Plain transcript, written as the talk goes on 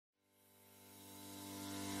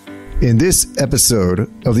In this episode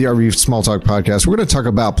of the RV Small Talk podcast, we're going to talk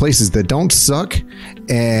about places that don't suck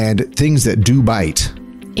and things that do bite.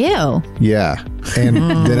 Ew. Yeah. And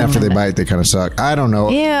then after they bite, they kind of suck. I don't know.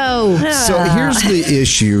 Ew. So here's the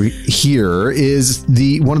issue here is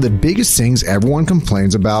one of the biggest things everyone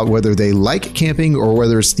complains about, whether they like camping or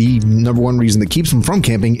whether it's the number one reason that keeps them from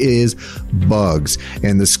camping, is bugs.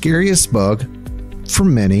 And the scariest bug for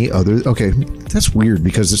many others. Okay, that's weird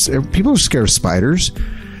because people are scared of spiders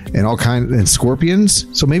and all kinds and scorpions.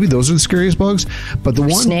 So maybe those are the scariest bugs. But the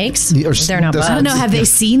snakes? They're not bugs. I don't know. Have they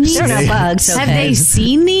seen these? They're not bugs. Okay. Have they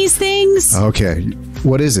seen these things? Okay.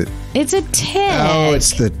 What is it? It's a tick. Oh,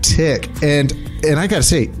 it's the tick. And I gotta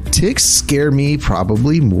say, ticks scare me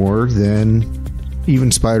probably more than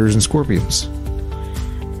even spiders and scorpions.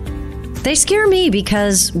 They scare me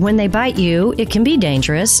because when they bite you, it can be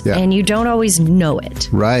dangerous, and you don't always know it.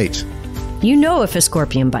 Right. You know if a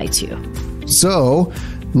scorpion bites you. So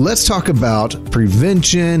let's talk about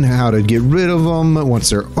prevention, how to get rid of them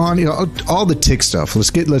once they're on, all the tick stuff.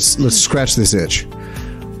 Let's scratch this itch.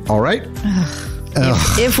 All right?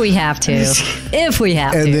 If we have to. If we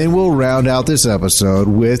have to. And then we'll round out this episode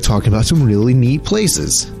with talking about some really neat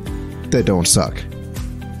places that don't suck.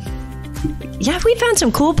 Yeah, we found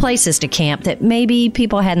some cool places to camp that maybe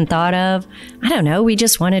people hadn't thought of. I don't know. We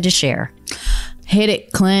just wanted to share. Hit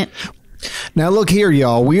it, Clint. Now, look here,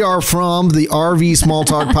 y'all. We are from the RV Small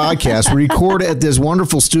Talk podcast. We record at this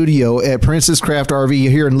wonderful studio at Princess Craft RV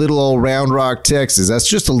here in little old Round Rock, Texas. That's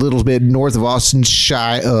just a little bit north of Austin,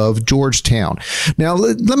 shy of Georgetown. Now,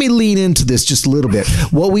 let me lean into this just a little bit.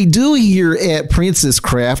 What we do here at Princess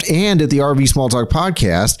Craft and at the RV Small Talk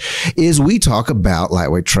podcast is we talk about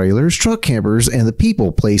lightweight trailers, truck campers, and the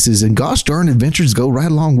people, places, and gosh darn adventures go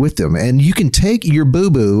right along with them. And you can take your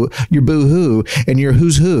boo-boo, your boo-hoo, and your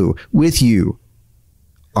who's who with you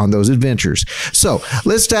on those adventures. So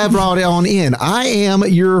let's dive right on in. I am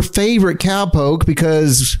your favorite cowpoke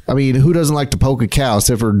because, I mean, who doesn't like to poke a cow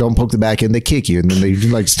except for don't poke the back end, they kick you and then they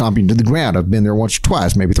like stomp you to the ground. I've been there once or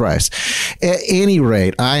twice, maybe thrice. At any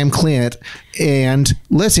rate, I am Clint, and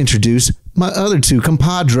let's introduce my other two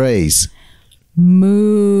compadres.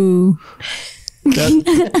 Moo.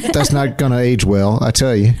 That's not going to age well, I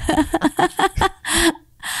tell you.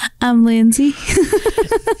 I'm Lindsay.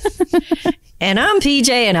 And I'm PJ,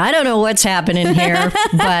 and I don't know what's happening here,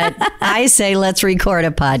 but I say let's record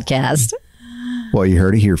a podcast. Well, you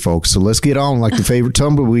heard it here, folks. So let's get on like the favorite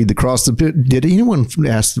tumbleweed that crossed the pit. Did anyone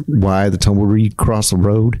ask why the tumbleweed crossed the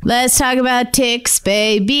road? Let's talk about ticks,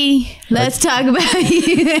 baby. Let's talk about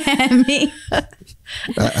you and me.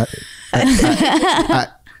 I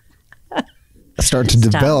start to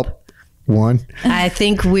develop one. I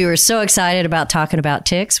think we were so excited about talking about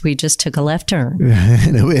ticks, we just took a left turn.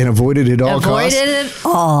 and avoided it all costs. Avoided it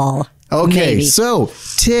all. Okay, Maybe. So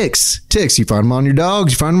ticks. You find them on your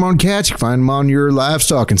dogs, you find them on cats, you find them on your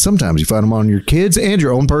livestock, and sometimes you find them on your kids and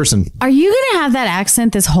your own person. Are you going to have that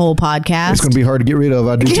accent this whole podcast? It's going to be hard to get rid of,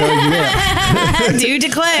 I do tell you that. Do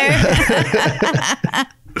declare.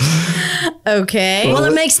 Okay. Well,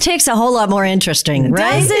 it makes ticks a whole lot more interesting,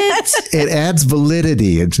 right? Does it? It adds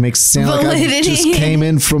validity. It makes it sound like I just came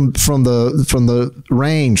in from the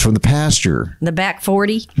range, from the pasture. The back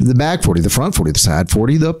 40? The back 40, the front 40, the side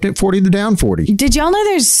 40, the up 40, the down 40. Did y'all know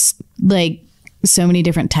there's like so many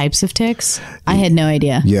different types of ticks? I had no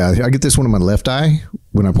idea. Yeah, I get this one in my left eye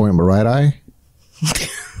when I point at my right eye.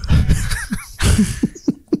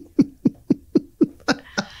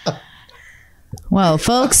 Well,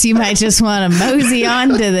 folks, you might just want to mosey on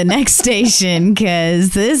to the next station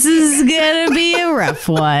because this is going to be a rough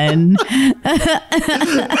one.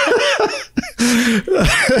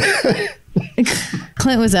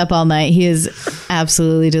 Clint was up all night. He is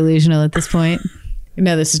absolutely delusional at this point.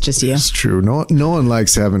 No, this is just you. It's true. No one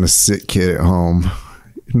likes having a sick kid at home.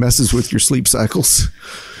 It messes with your sleep cycles.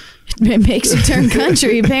 It makes you turn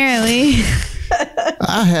country, apparently.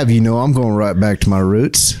 I have I'm going right back to my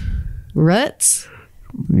roots. Ruts?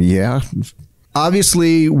 Yeah.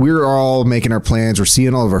 Obviously, we're all making our plans. We're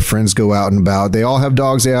seeing all of our friends go out and about. They all have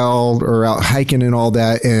dogs out or out hiking and all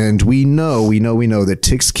that. And we know that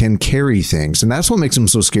ticks can carry things. And that's what makes them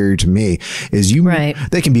so scary to me is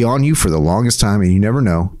they can be on you for the longest time and you never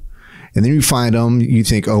know. And then you find them, you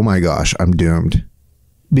think, oh my gosh, I'm doomed.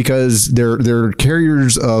 Because they're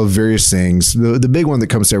carriers of various things. The big one that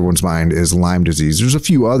comes to everyone's mind is Lyme disease. There's a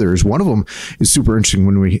few others. One of them is super interesting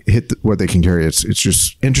when we hit what they can carry. It's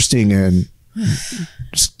just interesting and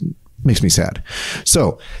just makes me sad.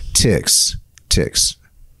 So ticks.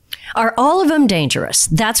 Are all of them dangerous?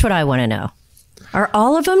 That's what I want to know. Are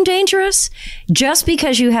all of them dangerous? Just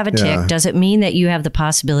because you have a tick doesn't mean that you have the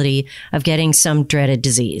possibility of getting some dreaded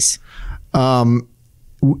disease.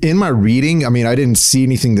 In my reading, I mean, I didn't see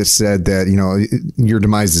anything that said that, your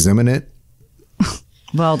demise is imminent.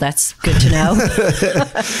 Well, that's good to know.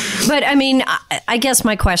 But I mean, I guess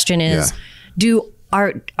my question is,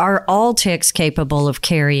 are all ticks capable of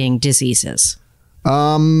carrying diseases?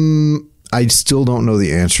 I still don't know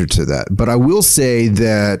the answer to that, but I will say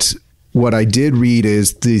that what I did read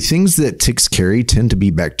is the things that ticks carry tend to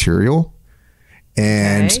be bacterial.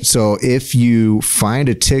 And so if you find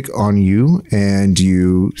a tick on you and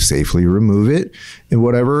you safely remove it and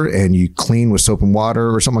whatever, and you clean with soap and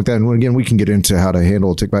water or something like that. And again, we can get into how to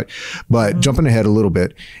handle a tick bite, but jumping ahead a little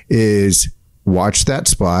bit is watch that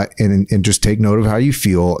spot and just take note of how you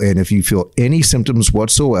feel. And if you feel any symptoms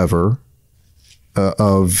whatsoever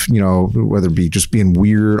of, whether it be just being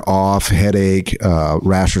weird, off, headache,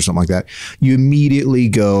 rash or something like that, you immediately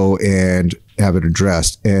go and have it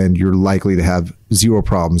addressed, and you're likely to have zero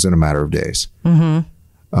problems in a matter of days.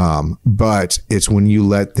 But it's when you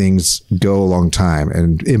let things go a long time,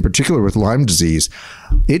 and in particular with Lyme disease,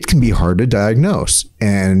 it can be hard to diagnose.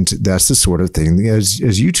 And that's the sort of thing,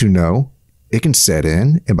 as you two know, it can set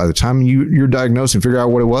in. And by the time you're diagnosed and figure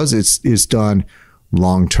out what it was, it's done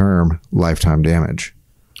long-term lifetime damage.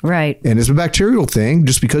 Right. And it's a bacterial thing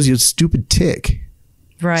just because you're a stupid tick.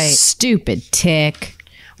 Right. Stupid tick.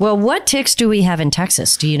 Well, what ticks do we have in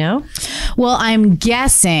Texas? Do you know? Well, I'm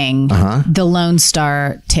guessing the Lone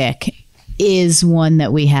Star tick is one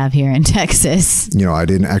that we have here in Texas. I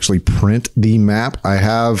didn't actually print the map. I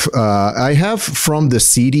have from the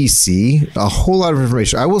CDC a whole lot of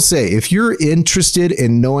information. I will say, if you're interested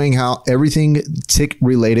in knowing how everything tick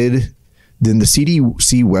related, then the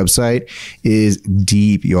CDC website is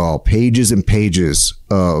deep, y'all. Pages and pages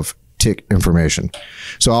of tick information.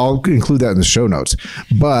 So I'll include that in the show notes.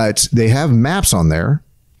 But they have maps on there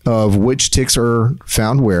of which ticks are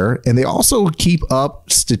found where, and they also keep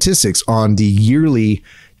up statistics on the yearly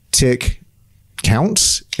tick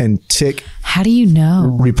counts and tick. How do you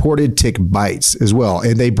know? Reported tick bites as well.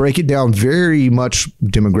 And they break it down very much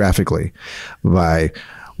demographically by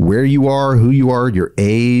where you are, who you are, your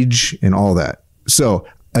age, and all that. So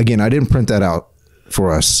again, I didn't print that out for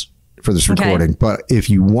us for this recording, but if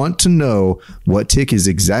you want to know what tick is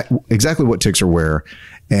exactly what ticks are where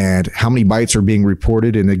and how many bites are being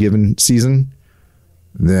reported in a given season,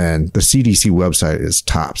 then the CDC website is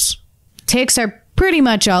tops. Ticks are pretty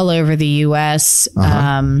much all over the U.S.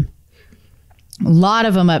 A lot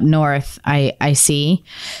of them up north, I see.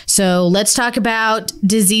 So let's talk about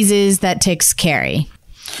diseases that ticks carry.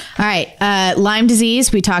 All right. Lyme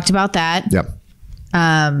disease, we talked about that. Yep.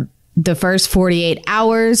 The first 48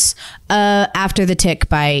 hours after the tick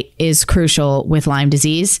bite is crucial with Lyme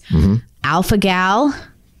disease. Alpha-gal.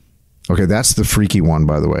 Okay, that's the freaky one,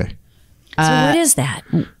 by the way. So what is that?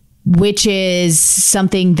 Which is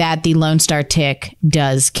something that the Lone Star tick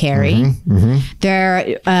does carry.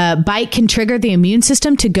 Their bite can trigger the immune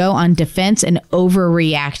system to go on defense and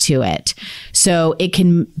overreact to it. So it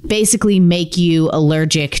can basically make you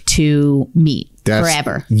allergic to meat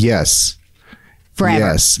forever. Yes. Forever.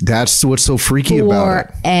 Yes, that's what's so freaky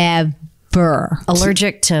about it. Forever.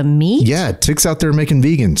 Allergic to meat? Yeah, ticks out there making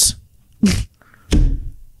vegans.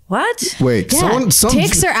 What? Wait, Yeah,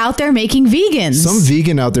 ticks are out there making vegans. Some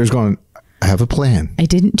vegan out there is going, I have a plan. I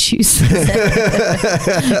didn't choose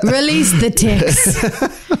this. Release the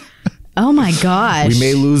ticks. Oh my gosh. We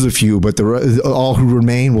may lose a few, but all who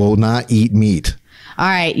remain will not eat meat. All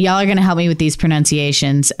right, y'all are going to help me with these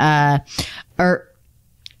pronunciations. Or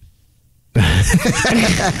we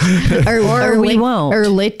won't.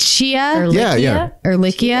 Ehrlichia. Yeah.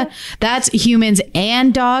 Ehrlichia. That's humans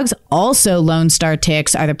and dogs. Also, Lone Star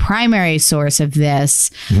ticks are the primary source of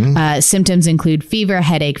this. Symptoms include fever,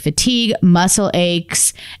 headache, fatigue, muscle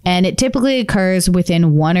aches, and it typically occurs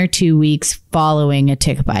within 1 or 2 weeks following a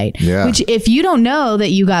tick bite. Yeah. Which, if you don't know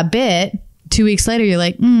that you got bit, 2 weeks later, you're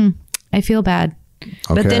like, I feel bad.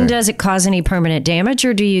 But then does it cause any permanent damage,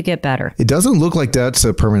 or do you get better? It doesn't look like that's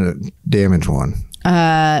a permanent damage one.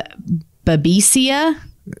 Babesia?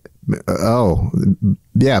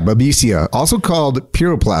 Babesia, also called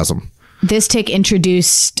pyroplasm. This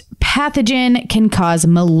tick-introduced pathogen can cause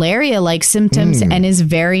malaria-like symptoms and is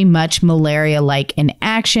very much malaria-like in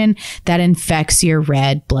action that infects your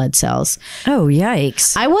red blood cells. Oh,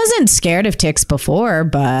 yikes. I wasn't scared of ticks before,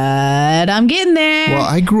 but I'm getting there. Well,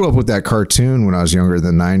 I grew up with that cartoon when I was younger in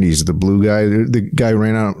the 90s. The blue guy, the guy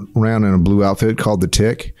ran around in a blue outfit called the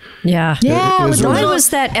Tick. Yeah. Yeah. Why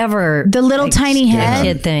was that ever the little tiny head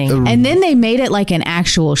kid thing? And then they made it like an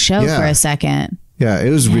actual show for a second. Yeah,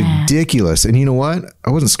 it was ridiculous. And you know what?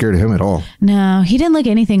 I wasn't scared of him at all. No, he didn't look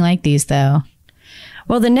anything like these, though.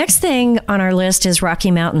 Well, the next thing on our list is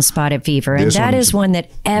Rocky Mountain spotted fever. And that is one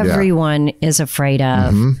that everyone is afraid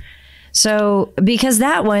of. So, because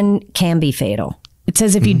that one can be fatal. It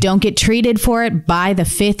says if you don't get treated for it by the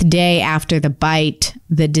 5th day after the bite,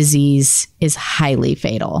 the disease is highly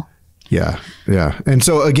fatal. Yeah. And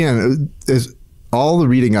so, again, all the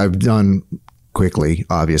reading I've done quickly,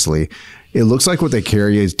 obviously, it looks like what they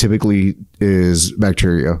carry is typically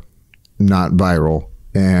bacteria, not viral.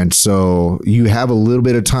 And so you have a little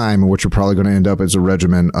bit of time in which you're probably going to end up as a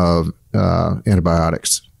regimen of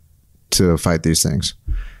antibiotics to fight these things.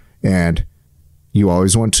 And you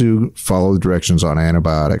always want to follow the directions on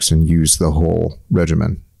antibiotics and use the whole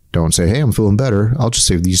regimen. Don't say, hey, I'm feeling better. I'll just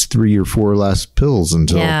save these 3 or 4 last pills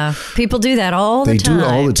until. Yeah, people do that all the time. They do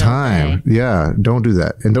all the time. Yeah, don't do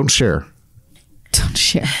that. And don't share. Don't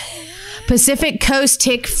share. Pacific Coast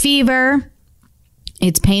tick fever.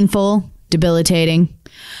 It's painful, debilitating.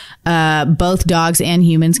 Both dogs and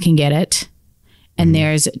humans can get it. And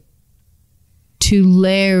there's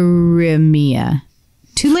tularemia.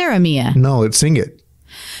 No, sing it.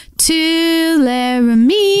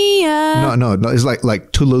 Tularemia. No. It's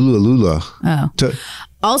like Tulalula. Oh.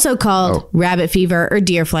 Also called rabbit fever or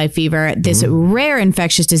deer fly fever. This rare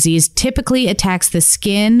infectious disease typically attacks the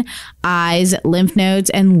skin, eyes, lymph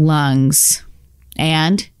nodes, and lungs.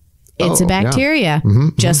 And it's a bacteria,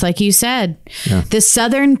 just like you said. Yeah. The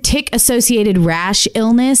southern tick-associated rash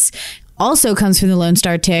illness also comes from the Lone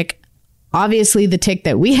Star tick. Obviously, the tick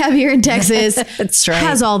that we have here in Texas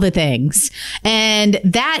has all the things. And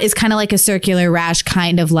that is kind of like a circular rash,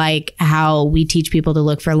 kind of like how we teach people to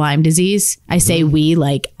look for Lyme disease. I say we,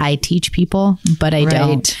 like I teach people, but I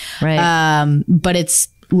don't. Right. But it's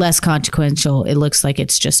less consequential. It looks like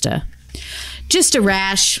it's just a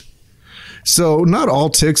rash. So not all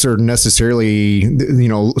ticks are necessarily,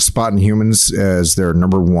 spotting humans as their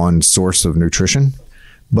number one source of nutrition,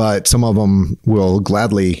 but some of them will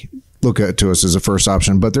gladly look to us as a first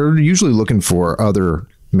option, but they're usually looking for other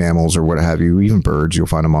mammals or what have you, even birds. You'll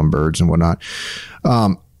find them on birds and whatnot.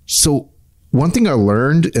 So one thing I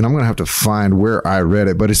learned, and I'm going to have to find where I read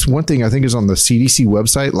it, but it's one thing I think is on the CDC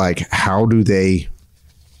website, like how do they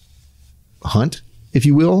hunt, if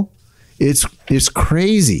you will? It's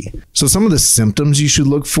crazy. So some of the symptoms you should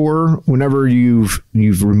look for whenever you've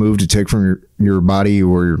removed a tick from your body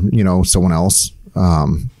or, someone else.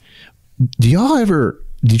 Did y'all ever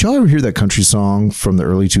hear that country song from the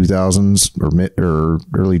early 2000s or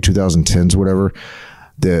early 2010s, whatever,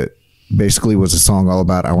 that basically was a song all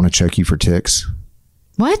about, I want to check you for ticks?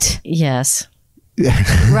 What? Yes.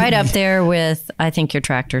 Right up there with, I think your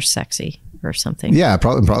tractor's sexy or something. Yeah,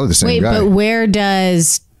 probably the same guy. But where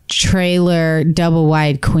does Trailer Double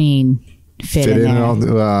Wide Queen fit in there?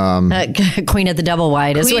 Queen of the Double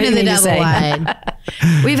Wide is what you mean to say.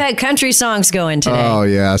 We've had country songs going today. Oh,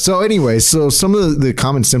 yeah. So anyway, some of the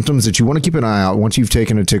common symptoms that you want to keep an eye out once you've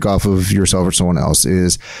taken a tick off of yourself or someone else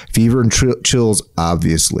is fever and chills,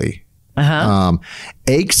 obviously.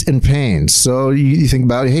 Aches and pains. So you think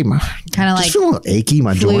about it, hey, kind of like feel a little achy,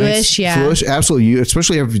 my joints. Yeah. Fluish, absolutely.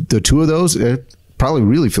 Especially if the two of those, it probably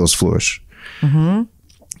really feels fluish.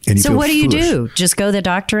 So what do you do? Just go to the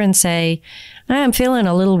doctor and say, I'm feeling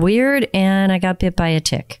a little weird and I got bit by a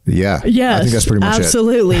tick. Yeah. Yes, I think that's pretty much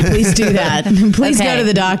absolutely. Please do that. Please go to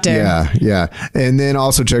the doctor. Yeah. And then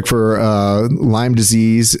also check for Lyme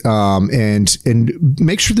disease and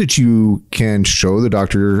make sure that you can show the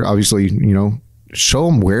doctor, obviously, show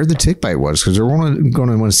them where the tick bite was, because they're going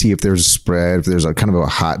to want to see if there's a spread, if there's a kind of a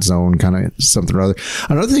hot zone, kind of something or other.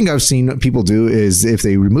 Another thing I've seen people do is if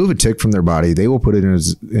they remove a tick from their body, they will put it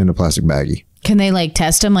in a plastic baggie. Can they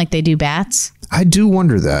test them like they do bats? I do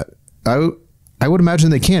wonder that. I would imagine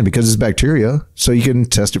they can, because it's bacteria, so you can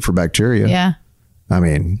test it for bacteria. Yeah. I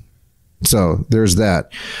mean, so there's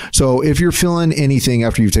that. So if you're feeling anything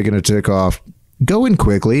after you've taken a tick off, go in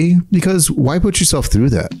quickly, because why put yourself through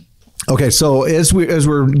that? Okay, so as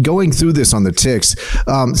we're going through this on the ticks,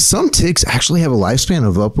 some ticks actually have a lifespan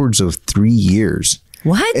of upwards of 3 years.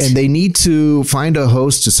 What? And they need to find a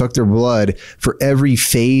host to suck their blood for every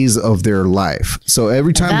phase of their life. So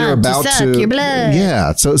every time they're about to suck your blood.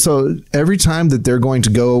 Yeah. So every time that they're going to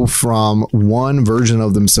go from one version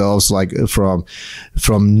of themselves, like from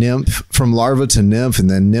larva to nymph and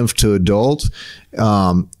then nymph to adult,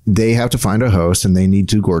 they have to find a host and they need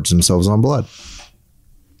to gorge themselves on blood.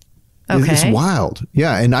 Okay. It's wild.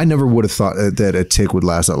 Yeah. And I never would have thought that a tick would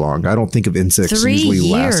last that long. I don't think of insects 3 usually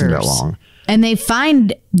years. lasting that long. And they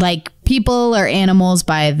find people or animals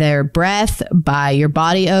by their breath, by your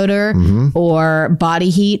body odor, or body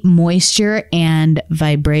heat, moisture, and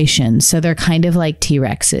vibration. So they're kind of like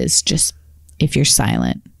T-Rexes. Just if you're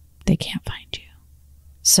silent, they can't find you.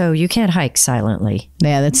 So you can't hike silently.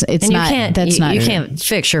 Yeah, you can't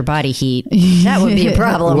fix your body heat. That would be a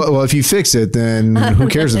problem. Well, if you fix it, then who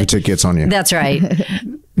cares if a tick gets on you? That's right.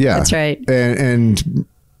 Yeah, that's right. And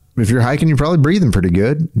if you're hiking, you're probably breathing pretty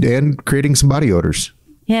good and creating some body odors.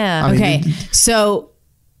 Yeah. Okay.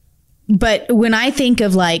 But when I think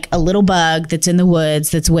of like a little bug that's in the woods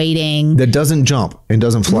that's waiting, that doesn't jump and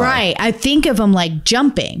doesn't fly, right? I think of them like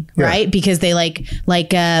jumping, right? Because they like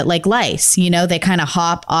lice. You know, they kind of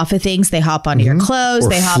hop off of things. They hop onto your clothes. Or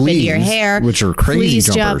they hop into your hair, which are crazy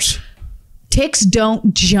jumpers. Ticks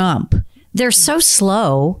don't jump. They're so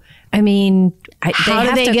slow. I mean, how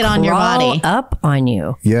do they get on your body? Up on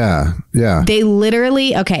you? Yeah. They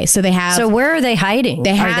literally. Okay, so they have. So where are they hiding?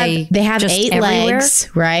 They have 8 legs,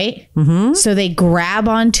 right? Mm-hmm. So they grab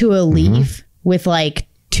onto a leaf with like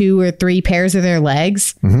 2 or 3 pairs of their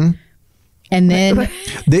legs, and then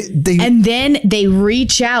they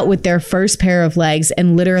reach out with their first pair of legs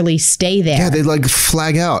and literally stay there. Yeah, they like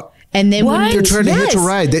flag out. And then when they're trying to hitch a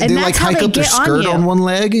ride, they like hike up their skirt on one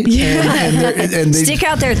leg, and they stick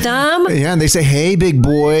out their thumb. Yeah, and they say, "Hey, big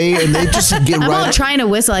boy," and they just get I'm all trying to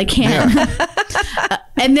whistle. I can't. Yeah.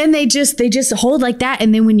 And then they just hold like that,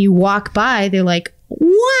 and then when you walk by, they're like,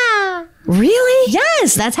 "Wow, really?"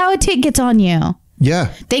 Yes, that's how a tick gets on you.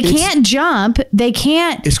 Yeah, they can't jump. They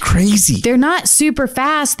can't. It's crazy. They're not super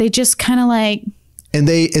fast. They just kind of like. And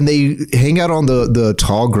they hang out on the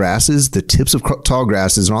tall grasses, the tips of tall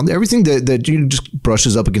grasses, and on everything that you just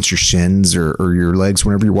brushes up against your shins or your legs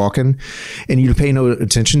whenever you're walking, and you pay no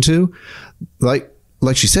attention to. Like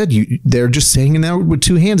she said, they're just hanging there with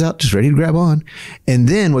 2 hands out, just ready to grab on. And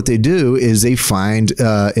then what they do is they find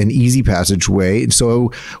an easy passageway.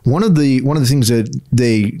 So one of the things that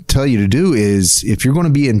they tell you to do is, if you're going to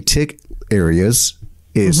be in tick areas,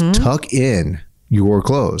 is tuck in your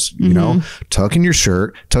clothes, you know, tuck in your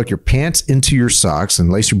shirt, tuck your pants into your socks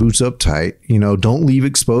and lace your boots up tight. You know, don't leave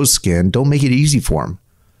exposed skin. Don't make it easy for them.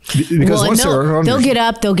 Because once they'll get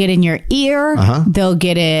up, they'll get in your ear. They'll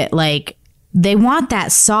get it like, they want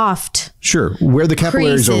that soft. Sure. Where the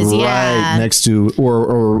capillaries creases, are right next to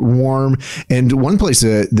or warm. And one place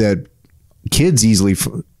that kids easily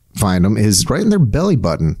find them is right in their belly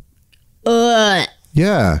button.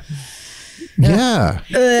 Yeah. Yeah.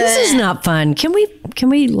 This is not fun. Can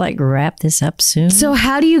we like wrap this up soon? So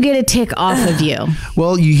how do you get a tick off of you?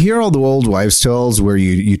 Well, you hear all the old wives' tales where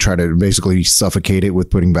you try to basically suffocate it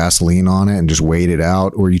with putting Vaseline on it and just wait it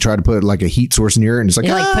out, or you try to put like a heat source near it and it's like,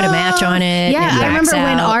 like put a match on it. Yeah, I remember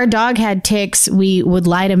when our dog had ticks, we would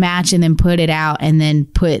light a match and then put it out and then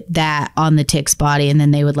put that on the tick's body and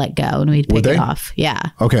then they would let go and we'd pick it off. Yeah.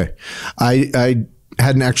 Okay. I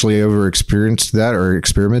hadn't actually ever experienced that or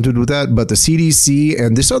experimented with that, but the CDC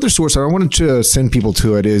and this other source, I wanted to send people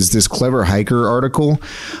to it, is this Clever Hiker article.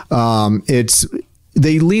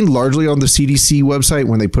 They leaned largely on the CDC website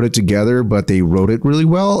when they put it together, but they wrote it really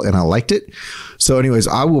well and I liked it. So anyways,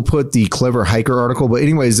 I will put the Clever Hiker article, but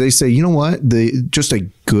anyways, they say, you know what, just a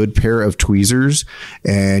good pair of tweezers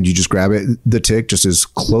and you just grab the tick just as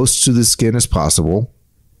close to the skin as possible.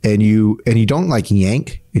 And you don't like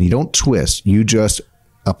yank and you don't twist. You just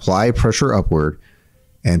apply pressure upward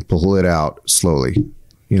and pull it out slowly.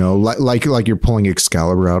 You know, like you're pulling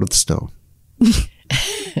Excalibur out of the stone.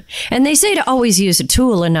 And they say to always use a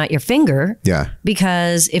tool and not your finger. Yeah.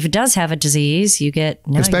 Because if it does have a disease,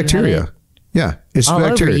 it's bacteria. Yeah, it's all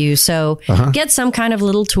bacteria. over you. So get some kind of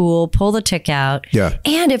little tool, pull the tick out. Yeah.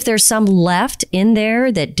 And if there's some left in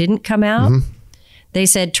there that didn't come out, they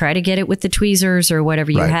said try to get it with the tweezers or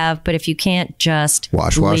whatever you have. But if you can't, just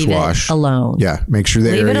wash it alone. Yeah, make sure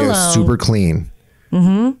the area is super clean.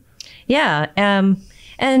 Yeah.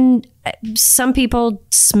 And some people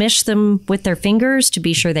smish them with their fingers to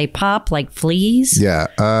be sure they pop like fleas. Yeah.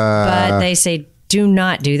 But they say do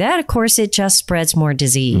not do that. Of course, it just spreads more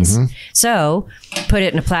disease. So put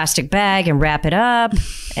it in a plastic bag and wrap it up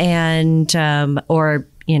and or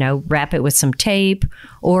wrap it with some tape,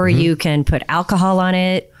 or you can put alcohol on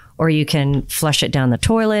it, or you can flush it down the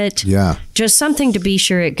toilet. Yeah. Just something to be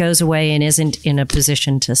sure it goes away and isn't in a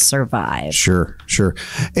position to survive. Sure.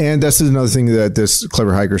 And that's another thing that this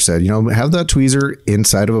Clever Hiker said, have that tweezer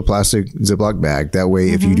inside of a plastic Ziploc bag. That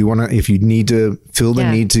way, if you need to feel the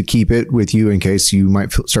need to keep it with you in case you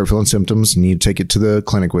might start feeling symptoms, you need to take it to the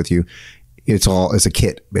clinic with you. It's a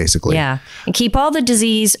kit, basically. Yeah. And keep all the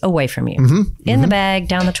disease away from you. In the bag,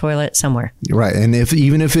 down the toilet, somewhere. Right. And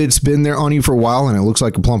even if it's been there on you for a while and it looks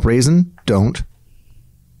like a plump raisin, don't. Don't. Don't. And if it's been there on you for a while and it looks like a plump raisin, don't. And if even if it's been there on you for a while and it looks like a plump raisin, don't. And if even if it's been there on you for a while and it looks like a plump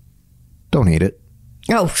raisin, don't. Don't eat it.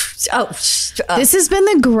 This has been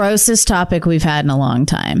the grossest topic we've had in a long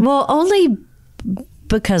time. Well, only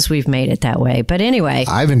because we've made it that way. But anyway,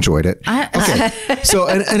 I've enjoyed it. Okay. So,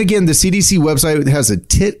 and again, the CDC website has a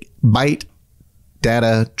tick bite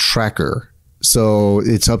data tracker. So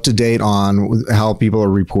it's up to date on how people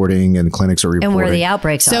are reporting and clinics are reporting. and where the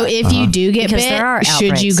outbreaks are. So if you do get Because there are bit, should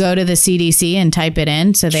you outbreaks. go to the CDC and type it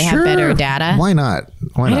in so they have better data? Why not?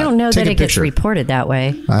 Why I not? don't know Take that a it gets picture. reported that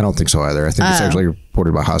way. I don't think so either. I think it's actually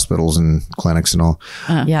reported by hospitals and clinics and all.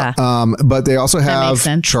 Yeah. But they also have makes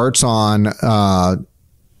sense. charts on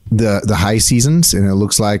the high seasons, and it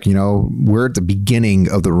looks like, you know, we're at the beginning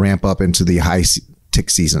of the ramp up into the tick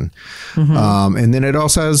season. And then it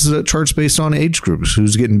also has charts based on age groups,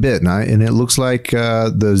 who's getting bit. And it looks like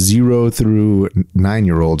the 0 through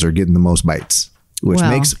 9-year-olds are getting the most bites, which Wow.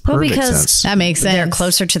 makes Well, perfect because sense. That makes sense. They're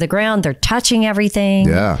closer to the ground. They're touching everything.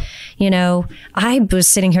 Yeah. You know, I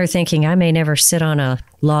was sitting here thinking I may never sit on a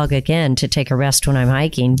log again to take a rest when I'm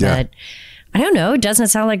hiking, Yeah. but I don't know. It doesn't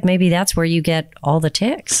sound like maybe that's where you get all the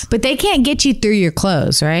ticks. But they can't get you through your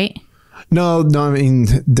clothes, right? No, I mean,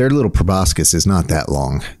 their little proboscis is not that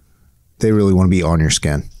long. They really want to be on your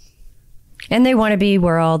skin. And they want to be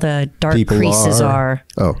where all the dark People creases are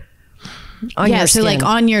Oh, on Yeah, your so skin. like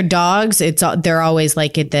on your dogs, they're always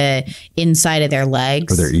like at the inside of their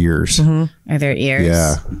legs or their ears. or their ears.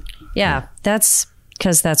 Yeah. Yeah, that's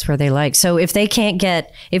because that's where they like. So if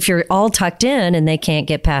you're all tucked in and they can't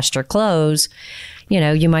get past your clothes, you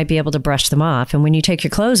know, you might be able to brush them off. And when you take your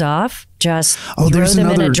clothes off, just throw there's them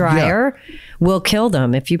in another- a dryer. Will kill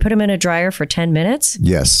them if you put them in a dryer for 10 minutes.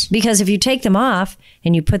 Yes. Because if you take them off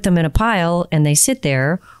and you put them in a pile and they sit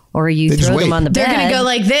there, or you They just throw them wait. on the They're bed, going to go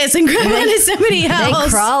like this and grab onto somebody they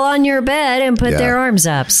else. crawl on your bed and put Yeah. their arms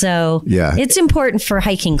up. So Yeah. it's important for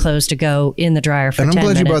hiking clothes to go in the dryer for And 10 I'm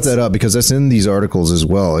glad minutes. you brought that up, because that's in these articles as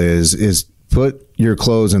well, is put your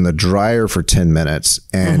clothes in the dryer for 10 minutes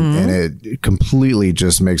and it completely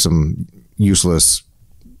just makes them useless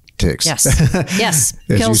ticks. Yes. Yes.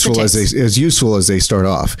 as Kills the useful ticks. as useful as they start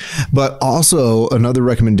off. But also another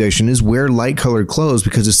recommendation is wear light colored clothes,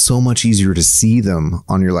 because it's so much easier to see them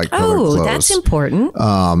on your light colored clothes. Oh, that's important.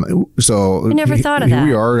 So I never thought of here that.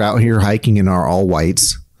 we are out here hiking in our all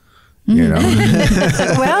whites. You know,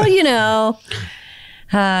 Well, you know,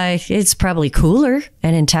 it's probably cooler.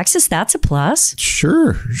 And in Texas, that's a plus.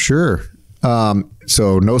 sure.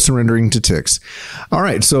 So no surrendering to ticks. All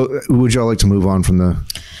right. So would y'all like to move on from the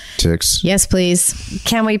ticks? Yes, please.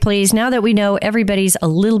 Can we please, now that we know everybody's a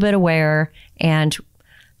little bit aware, and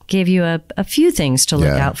give you a few things to look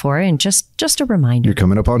Yeah. out for, and just a reminder. You're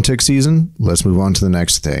coming up on tick season. Let's move on to the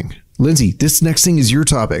next thing. Lindsay, this next thing is your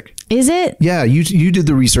topic. Is it? Yeah, you did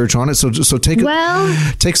the research on it. So take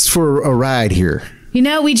us for a ride here. You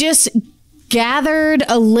know, we just gathered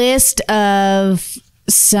a list of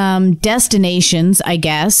some destinations, I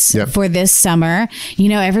guess, Yep. for this summer. You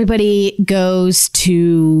know, everybody goes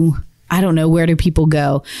to, I don't know, where do people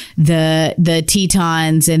go? The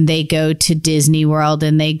Tetons, and they go to Disney World,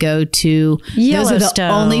 and they go to those are the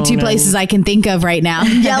Yellowstone only two and- places I can think of right now.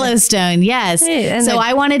 Yellowstone, yes. And So the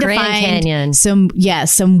I wanted to Grand find Canyon. some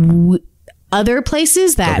other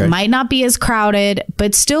places that Okay. might not be as crowded,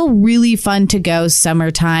 but still really fun to go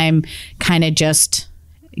summertime, kind of just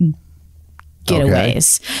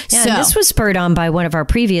getaways. Yeah, So and this was spurred on by one of our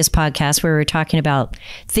previous podcasts where we were talking about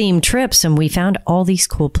themed trips, and we found all these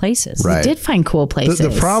cool places. Right. I did find cool places.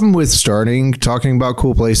 The problem with talking about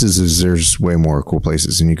cool places is there's way more cool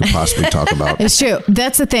places than you could possibly talk about. It's true.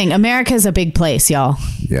 That's the thing. America's a big place, y'all.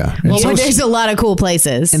 Yeah. And, Well, there's a lot of cool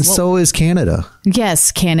places. so is Canada.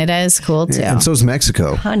 Yes, Canada is cool too. And so is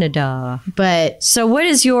Mexico. Canada. But So, what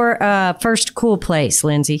is your first cool place,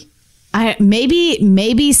 Lindsay? maybe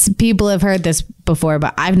people have heard this before,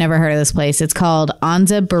 but I've never heard of this place. It's called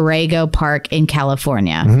Anza Borrego Park in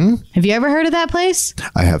California. Mm-hmm. Have you ever heard of that place?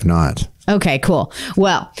 I have not. Okay, cool.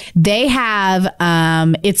 Well, they have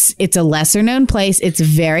it's a lesser known place. It's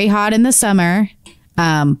very hot in the summer.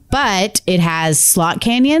 But it has slot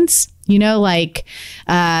canyons, you know, like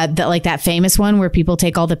that famous one where people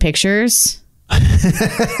take all the pictures.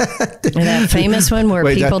 That famous one where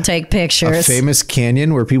Wait, people that- take A pictures. famous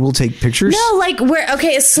canyon where people take pictures? No, like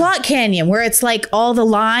a slot canyon where it's like all the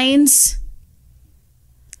lines,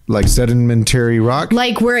 Like sedimentary rock?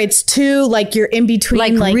 like where it's two, like you're in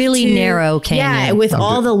between, Like really two- narrow canyon. Yeah, with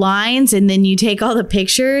all the lines, and then you take all the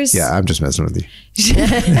pictures. Yeah, I'm just messing with you.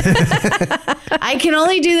 I can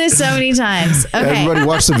only do this so many times. Okay. Everybody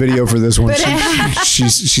watch the video for this one.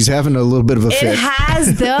 She's having a little bit of a fit. It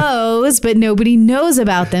has those, but nobody knows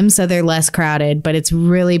about them, so they're less crowded, but it's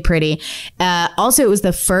really pretty. Also, it was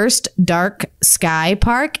the first dark sky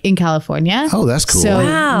park in California. Oh, that's cool. So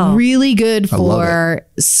Wow. really good for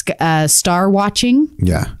star watching.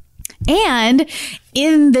 Yeah. And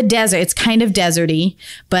in the desert, it's kind of deserty,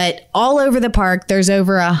 but all over the park, there's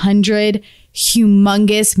over 100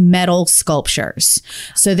 humongous metal sculptures.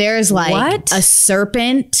 So there's like What? a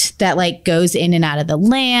serpent that like goes in and out of the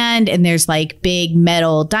land, and there's like big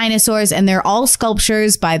metal dinosaurs, and they're all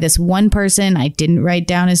sculptures by this one person. I didn't write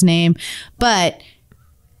down his name, but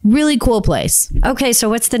really cool place. Okay, so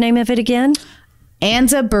what's the name of it again?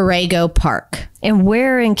 Anza Borrego Park. And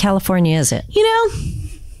where in California is it? You know,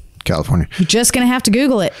 California. you're just gonna have to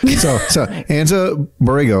Google it. So Anza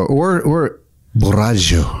Borrego or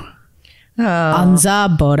Borraggio.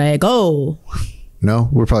 Anza Borrego. No,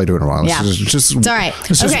 we're probably doing it wrong. Yeah. It's It's all right.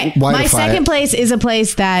 Okay. My second place is a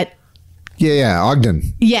place that, Yeah,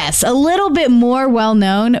 Ogden. yes, a little bit more well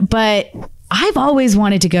known, but I've always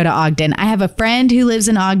wanted to go to Ogden. I have a friend who lives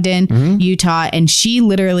in Ogden, Utah, and she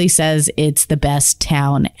literally says it's the best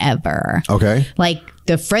town ever. Okay. Like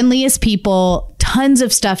the friendliest people, tons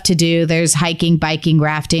of stuff to do. There's hiking, biking,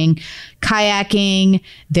 rafting, kayaking.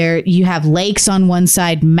 There you have lakes on one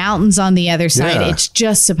side, mountains on the other side. Yeah. It's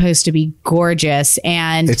just supposed to be gorgeous.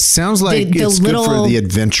 And It sounds like the it's good for the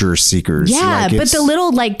adventure seekers. yeah, Like but it's- the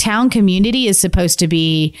little like town community is supposed to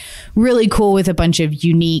be really cool with a bunch of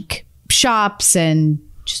unique shops and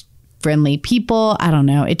just friendly people. I don't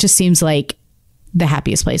know. It just seems like the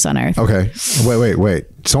happiest place on earth. Okay. Wait.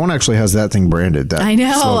 Someone actually has that thing branded. That I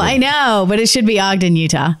know, slogan. but it should be Ogden,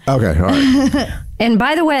 Utah. Okay. All right. And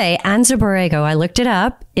by the way, Anza Borrego, I looked it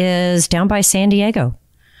up, is down by San Diego.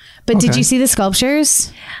 But did Okay. you see the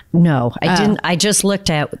sculptures? No, I didn't. I just looked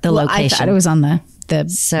at the Well, location. I thought it was on the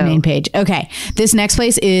So- main page. Okay. This next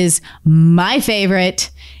place is my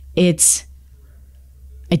favorite.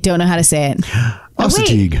 I don't know how to say it.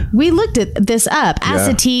 Assateague. We looked at this up. Yeah.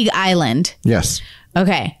 Assateague Island. Yes.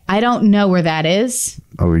 Okay. I don't know where that is.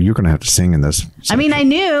 Oh, you're going to have to sing in this. I mean, I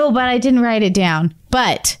knew, but I didn't write it down.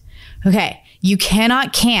 But, okay, you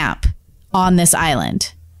cannot camp on this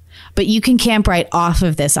island, but you can camp right off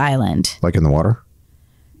of this island. Like in the water?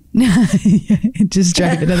 Just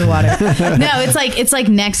drive into the water. No, it's like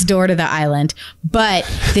next door to the island. But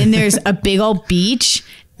then there's a big old beach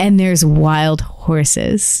and there's wild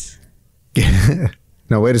horses.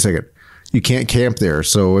 No, wait a second. You can't camp there.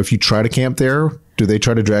 So if you try to camp there, do they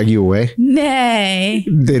try to drag you away? Nay.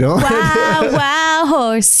 They don't? Wild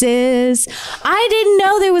horses. I didn't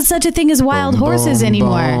know there was such a thing as wild horses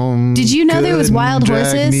anymore. Did you know there was wild Couldn't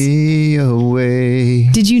drag horses? me away.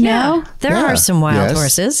 Did you know? There Yeah. are some wild Yes.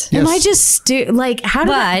 horses. Yes. Am I just how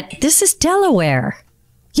did I? But this is Delaware.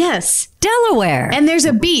 Yes. Delaware. And there's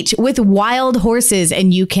a beach with wild horses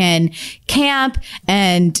and you can camp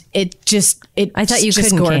and I thought you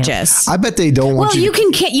just couldn't camp. gorgeous. I bet they don't want Well, you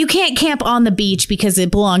you can't camp on the beach because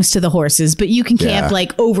it belongs to the horses, but you can camp Yeah.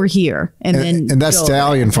 like over here and then And that go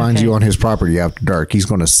stallion finds you on his property after dark. He's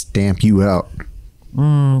going to stamp you out.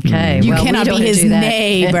 Okay. You well, we cannot don't be his do that.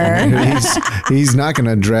 neighbor. He's not going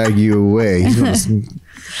to drag you away. He's going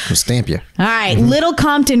to stamp you. All right, Little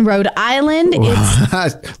Compton, Rhode Island.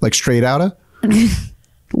 It's Like straight out of?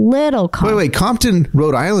 Little Compton. Wait. Compton,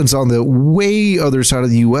 Rhode Island's on the way other side of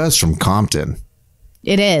the U.S. from Compton.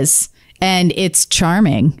 It is, and it's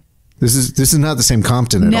charming. This is not the same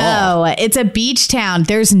Compton at all. No, it's a beach town.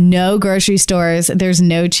 There's no grocery stores. There's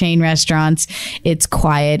no chain restaurants. It's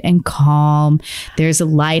quiet and calm. There's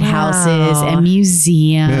lighthouses and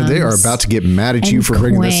museums. Man, they are about to get mad at you for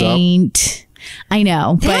bringing this up. quaint. I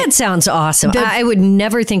know, but That sounds awesome. I would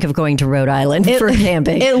never think of going to Rhode Island for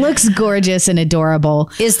camping. it looks gorgeous and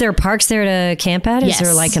adorable. Is there parks there to camp at? Is Yes.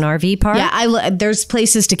 there like an RV park? Yeah, there's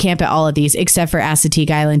places to camp at all of these, except for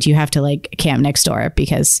Assateague Island. You have to like camp next door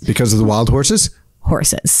because Because of the wild horses?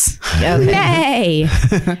 horses. Nay.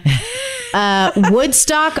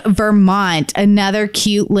 Woodstock, Vermont, another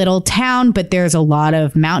cute little town, but there's a lot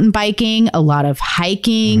of mountain biking, a lot of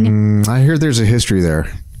hiking. I hear there's a history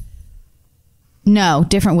there. No,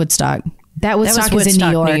 different Woodstock. That Woodstock, is in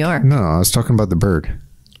New York. No, I was talking about the bird.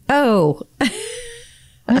 Oh,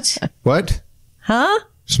 What? What? huh?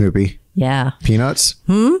 Snoopy. Yeah. Peanuts?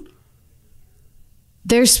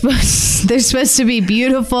 They're supposed to be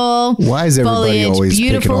beautiful. Why is everybody foliage, always picking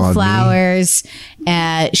beautiful on me? flowers,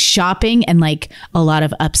 shopping, and like a lot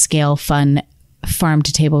of upscale, fun farm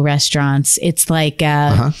to table restaurants. It's like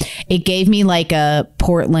it gave me like a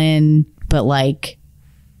Portland, but like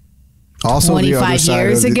Also, the other 25 side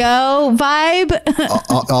years of the, ago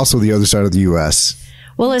vibe. also the other side of the U.S.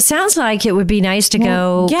 Well, it sounds like it would be nice to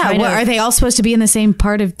go. Yeah, kind well, of- are they all supposed to be in the same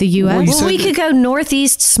part of the U.S.? you Well, we said- could go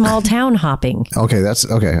northeast small town hopping. Okay, that's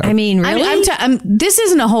okay. I mean, really? This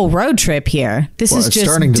isn't a whole road trip here. This Well, is it's just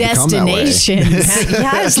starting to become that way. destinations.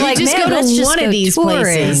 Yeah, I was You like, just man, go let's to just one go of these touring.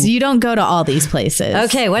 places. You don't go to all these places.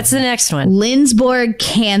 Okay, what's the next one? Lindsborg,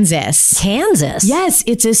 Kansas. Kansas. Yes,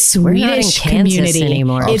 it's a We're not in Swedish Kansas community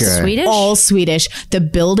anymore. It's Okay. Swedish? all Swedish. The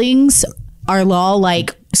buildings are all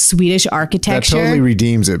like Swedish That architecture. totally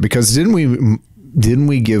redeems it because didn't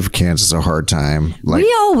we give Kansas a hard time? Like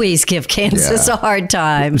We always give Kansas Yeah. a hard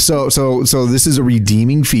time. so this is a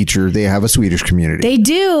redeeming feature. They have a Swedish community. They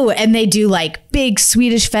do, and they do like big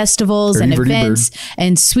Swedish festivals and Birdie, birdie, events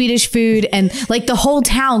and Swedish food, and like the whole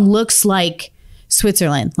town looks like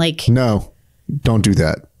Switzerland. Like No, don't do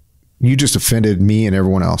that. You just offended me and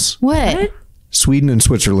everyone else. what? Sweden and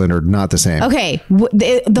Switzerland are not the same. Okay,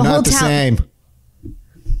 the Not whole the town. same.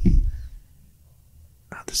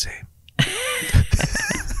 Not the same.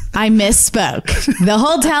 I misspoke. The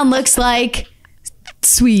whole town looks like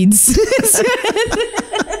Swedes.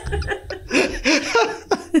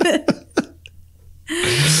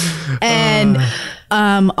 And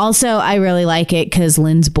also, I really like it because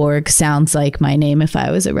Lindsborg sounds like my name if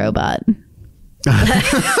I was a robot. So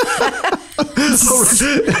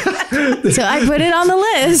I put it on the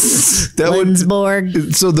list. That would-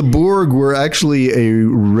 Lindsborg. So the Borg were actually a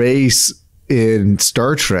race in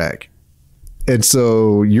Star Trek. And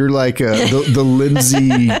so you're like the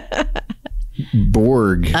Lindsay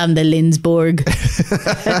Borg. I'm the Lindsborg.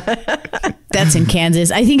 That's in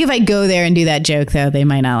Kansas. I think if I go there and do that joke, though, they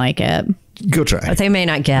might not like it. Go try. They may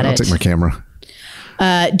not get I'll it. take my camera.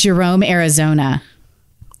 Jerome, Arizona.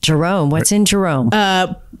 Jerome, what's in Jerome?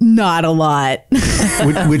 Not a lot.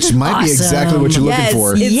 Which might be exactly what you're looking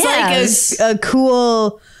for. It's Yes. like a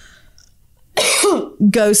cool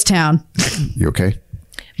ghost town. You okay?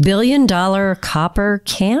 $1 billion copper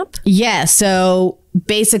camp? Yeah. So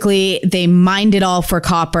basically, they mined it all for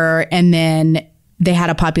copper, and then they had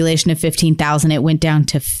a population of 15,000. It went down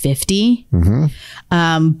to 50.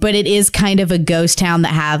 But it is kind of a ghost town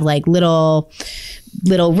that have like little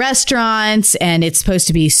restaurants, and it's supposed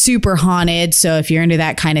to be super haunted. So if you're into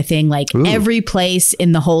that kind of thing, like every place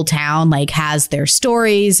in the whole town like has their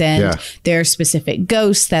stories and Yeah. their specific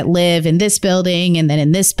ghosts that live in this building and then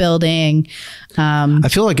in this building. I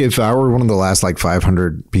feel like if I were one of the last like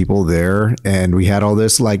 500 people there and we had all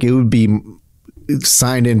this, like it would be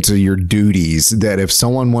signed into your duties that if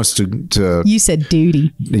someone wants to You said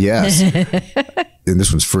duty. yes, and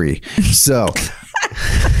this one's free. So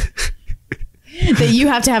That you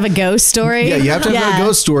have to have a ghost story. yeah, you have to have a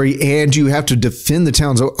ghost story and you have to defend the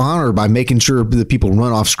town's honor by making sure that people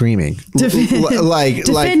run off screaming.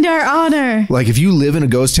 Defend our honor. Like if you live in a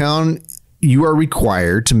ghost town, you are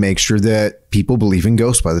required to make sure that people believe in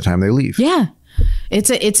ghosts by the time they leave. Yeah. It's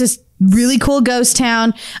a really cool ghost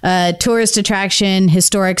town, tourist attraction,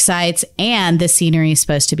 historic sites, and the scenery is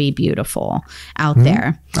supposed to be beautiful out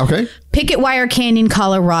there. Okay. Picket Wire Canyon,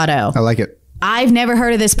 Colorado. I like it. I've never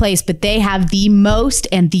heard of this place, but they have the most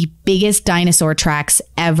and the biggest dinosaur tracks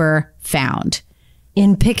ever found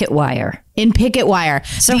In Picket Wire. in Picket Wire.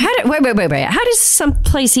 So wait. How does some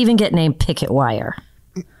place even get named Picket Wire?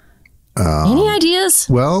 Any ideas?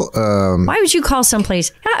 Well, Why would you call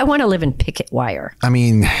someplace, I want to live in Picket Wire? I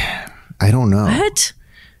mean, I don't know. What?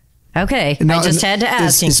 Okay. Now, I just had to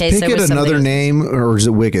ask in is case there Picket was something. another name, or is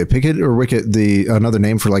it Wicket? Picket or Wicket another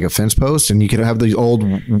name for like a fence post, and you can have these old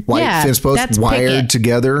white Yeah, fence posts that's wired picket.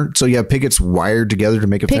 together. So you have pickets wired together to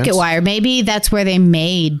make a Picket fence. Wire. Maybe that's where they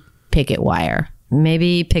made Picket Wire.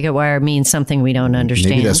 Maybe Picket Wire means something we don't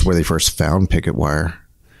understand. Maybe that's where they first found picket wire.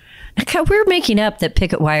 Okay, we're making up that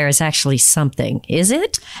Picket Wire is actually something. Is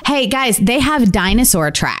it? Hey guys, they have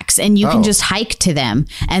dinosaur tracks and you Oh. can just hike to them,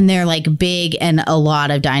 and they're like big and a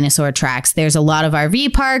lot of dinosaur tracks. There's a lot of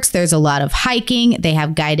RV parks. There's a lot of hiking. They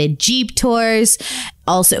have guided Jeep tours.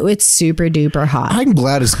 Also, it's super duper hot. I'm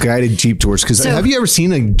glad it's guided Jeep tours because have you ever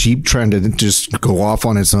seen a Jeep trying to just go off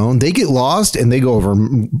on its own? They get lost and they go over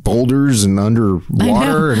boulders and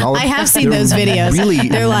underwater and all. I have seen They're those videos. Really,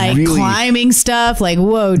 They're like really- climbing stuff. Like,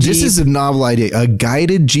 whoa, Jeep. This is a novel idea. A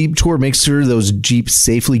guided Jeep tour makes sure those Jeeps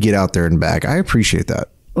safely get out there and back. I appreciate that.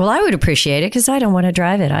 Well, I would appreciate it because I don't want to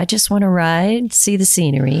drive it. I just want to ride, see the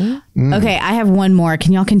scenery. Okay, I have one more.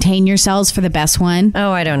 Can y'all contain yourselves for the best one?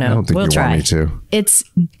 Oh, I don't know. I don't think we'll you try. want me to. It's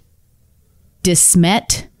De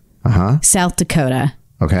Smet, South Dakota.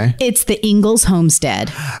 Okay. It's the Ingalls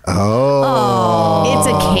Homestead. Oh. It's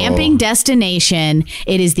a camping destination.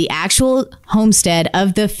 It is the actual homestead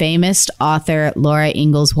of the famous author Laura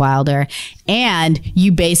Ingalls Wilder. And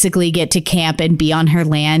you basically get to camp and be on her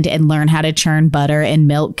land and learn how to churn butter and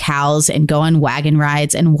milk cows and go on wagon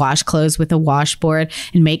rides and wash clothes with a washboard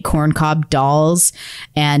and make corncob dolls.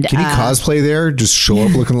 And Can you cosplay there? Just show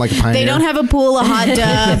up looking like a pioneer? they don't have a pool, a hot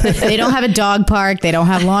tub. They don't have a dog park. They don't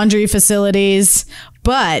have laundry facilities.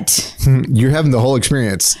 But You're having the whole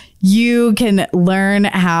experience. you can learn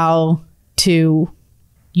how to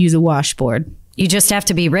use a washboard. You just have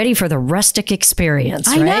to be ready for the rustic experience,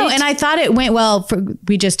 I right? know. And I thought it went well.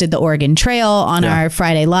 We just did the Oregon Trail on our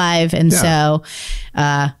Friday Live. And so,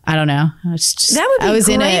 I don't know. That would be I was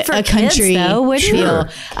great in a for country kids, though, wouldn't feel.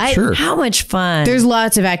 it? Sure. How much fun. There's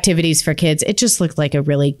lots of activities for kids. It just looked like a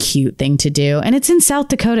really cute thing to do. And it's in South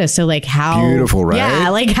Dakota. So like how Beautiful, right? Yeah.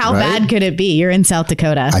 Like how Right? bad could it be? You're in South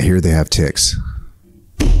Dakota. I hear they have ticks.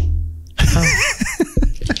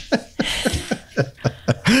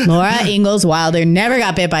 Laura Ingalls Wilder never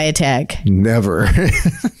got bit by a tick. Never.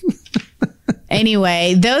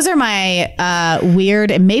 Anyway, those are my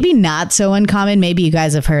weird and maybe not so uncommon. Maybe you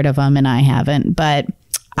guys have heard of them and I haven't, but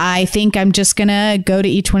I think I'm just going to go to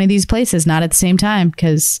each one of these places, not at the same time,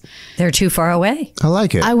 because They're too far away. I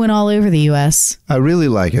like it. I went all over the U.S. I really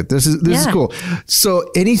like it. This is Yeah. cool. So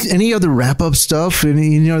any other wrap up stuff?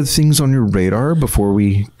 Any other things on your radar before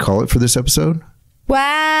we call it for this episode?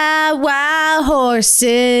 Wild, wild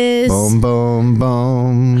horses. Boom, boom,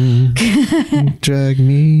 boom. Drag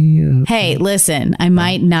me up. Hey, listen, I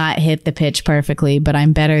might not hit the pitch perfectly, but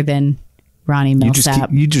I'm better than Ronnie Millsap.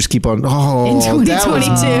 You just keep on. Oh, In 2022. that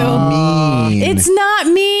was mean. It's not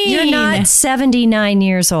me. You're not 79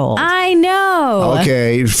 years old. I know.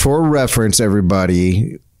 Okay, for reference,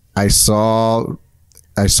 everybody, I saw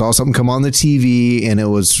something come on the TV, and it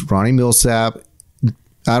was Ronnie Millsap.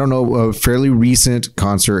 I don't know, a fairly recent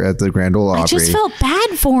concert at the Grand Ole Opry. I just felt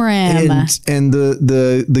bad for him. and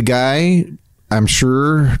the guy, I'm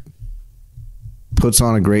sure, puts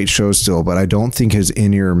on a great show still, but I don't think his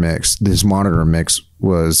in-ear mix, his monitor mix,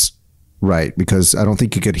 was right, because I don't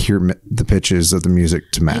think you could hear the pitches of the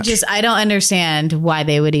music to match. I don't understand why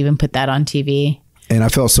they would even put that on TV. And I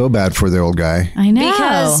felt so bad for the old guy. I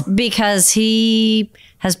know. Because he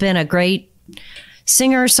has been a great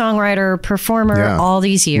singer, songwriter, performer all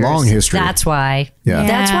these years. Long history. That's why. Yeah.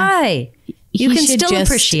 That's why. You He can should still just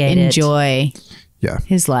appreciate it. enjoy Yeah.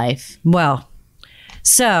 his life. Well,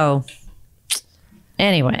 so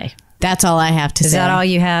anyway, That's all I have to is say. that all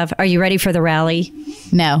you have? Are you ready for the rally?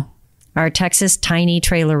 No. Our Texas Tiny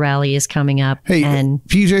Trailer Rally is coming up. Hey, and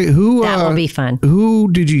PJ, who that will be fun.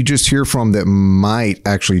 Who did you just hear from that might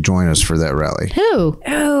actually join us for that rally? Who?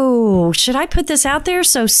 Oh, should I put this out there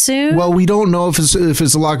so soon? Well, we don't know if it's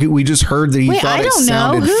a lot. We just heard that he Wait, thought I it don't know.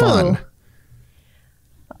 sounded Who? fun.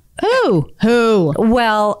 Who?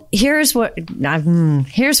 Well, here's what I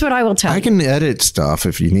will tell I you. can edit stuff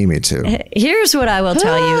if you need me to. Here's what I will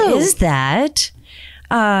tell you is that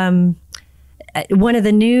one of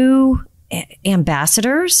the new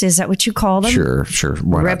ambassadors, is that what you call them? Sure.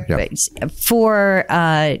 Why not? Yeah. For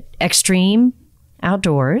extreme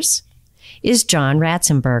outdoors is John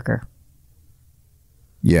Ratzenberger.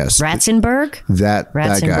 Yes. Ratzenberg? That guy.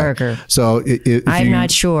 Ratzenberger. So if I'm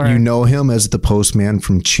not sure. You know him as the postman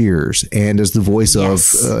from Cheers and as the voice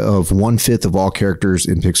Yes. of 1/5 of all characters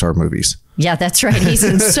in Pixar movies. Yeah, that's right. He's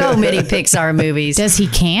in so many Pixar movies. Does he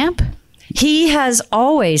camp? He has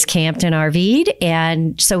always camped and RV'd,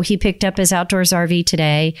 and so he picked up his outdoors RV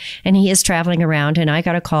today, and he is traveling around, and I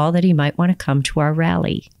got a call that he might want to come to our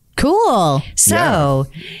rally. Cool. So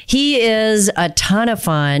he is a ton of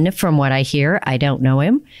fun from what I hear. I don't know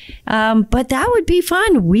him, but that would be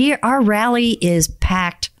fun. Our rally is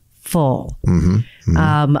packed full.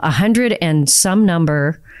 100 and some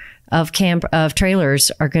number of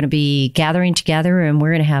trailers are going to be gathering together, and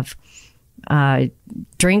we're going to have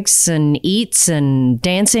drinks and eats and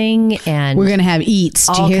dancing and We're going to have eats.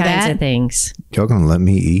 Do all you hear kinds that? of things. Y'all gonna let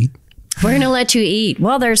me eat? We're going to let you eat.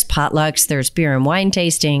 Well, there's potlucks, there's beer and wine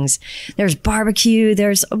tastings, there's barbecue,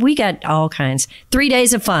 we got all kinds. 3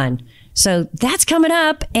 days of fun. So that's coming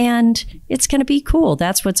up, and it's going to be cool.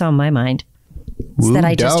 That's what's on my mind. Woo, that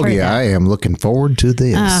I just heard doggy, that. I am looking forward to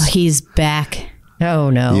this. Oh, he's back.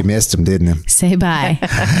 Oh, no. You missed him, didn't you? Say bye.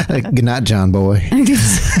 Good night, John boy.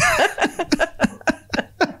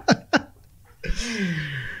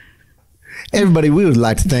 Everybody, we would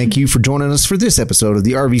like to thank you for joining us for this episode of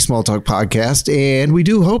the RV Small Talk podcast. And we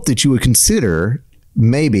do hope that you would consider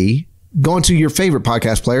maybe going to your favorite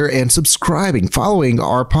podcast player and subscribing, following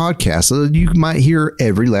our podcast so that you might hear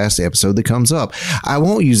every last episode that comes up. I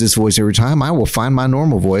won't use this voice every time. I will find my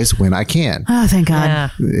normal voice when I can. Oh, thank God. Yeah.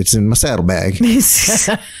 It's in my saddlebag.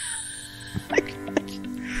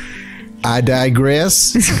 I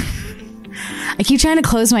digress. I keep trying to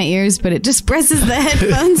close my ears, but it just presses the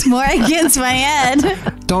headphones more against my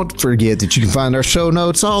head. Don't forget that you can find our show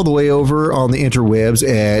notes all the way over on the interwebs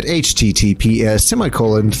at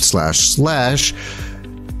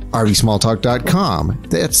https://rvsmalltalk.com.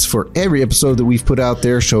 That's for every episode that we've put out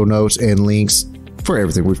there, show notes and links for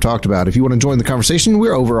everything we've talked about. If you want to join the conversation,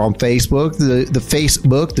 we're over on Facebook, the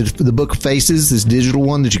Facebook, the book faces, this digital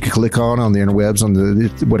one that you can click on the interwebs, on the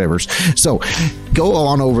whatevers. So go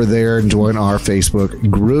on over there and join our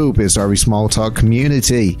Facebook group. It's RV Small Talk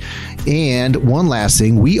Community. And one last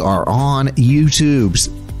thing, we are on YouTubes.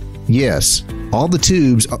 Yes, all the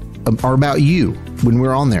tubes are about you when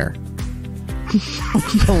we're on there.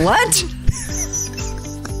 What?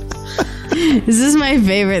 This is my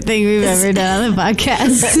favorite thing we've ever done on the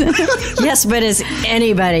podcast. Yes, but is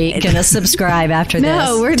anybody going to subscribe after this?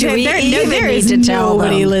 No, there is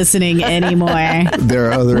nobody listening anymore. There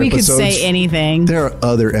are other we episodes. could say anything. There are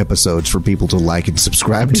other episodes for people to like and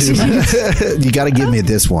subscribe to. You got to give me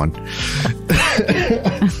this one.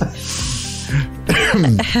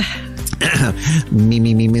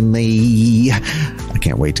 Me. I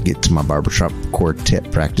can't wait to get to my barbershop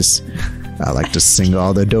quartet practice. I like to sing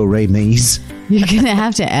all the do-re-mi's. You're going to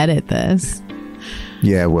have to edit this.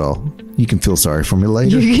 Yeah, well, you can feel sorry for me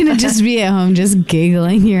later. You're going to just be at home just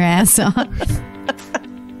giggling your ass off.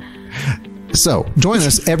 So, join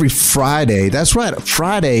us every Friday. That's right.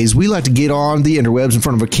 Fridays, we like to get on the interwebs in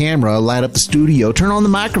front of a camera, light up the studio, turn on the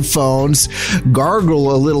microphones,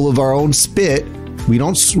 gargle a little of our own spit. We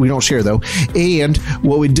don't share though. And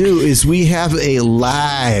what we do is we have a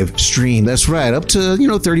live stream. That's right. Up to,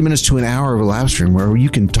 30 minutes to an hour of a live stream where you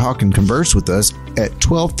can talk and converse with us at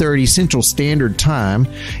 12:30 Central Standard Time,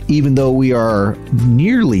 even though we are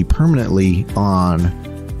nearly permanently on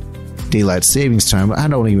daylight savings time.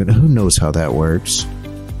 Who knows how that works.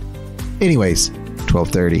 Anyways,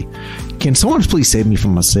 12:30. Can someone please save me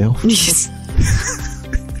from myself?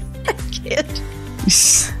 I can't.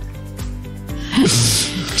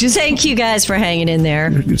 Just thank you guys for hanging in there.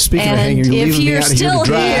 Speaking and of hanging, if you're still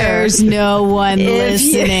here, there's no one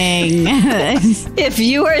listening. If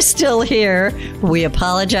you are still here, we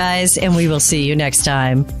apologize and we will see you next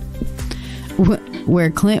time. Where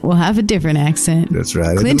Clint will have a different accent. That's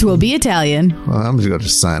right. Clint will be Italian. Well, I'm just going to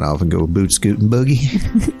sign off and go boot, scoot, and boogie.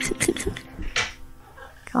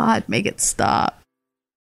 God, make it stop.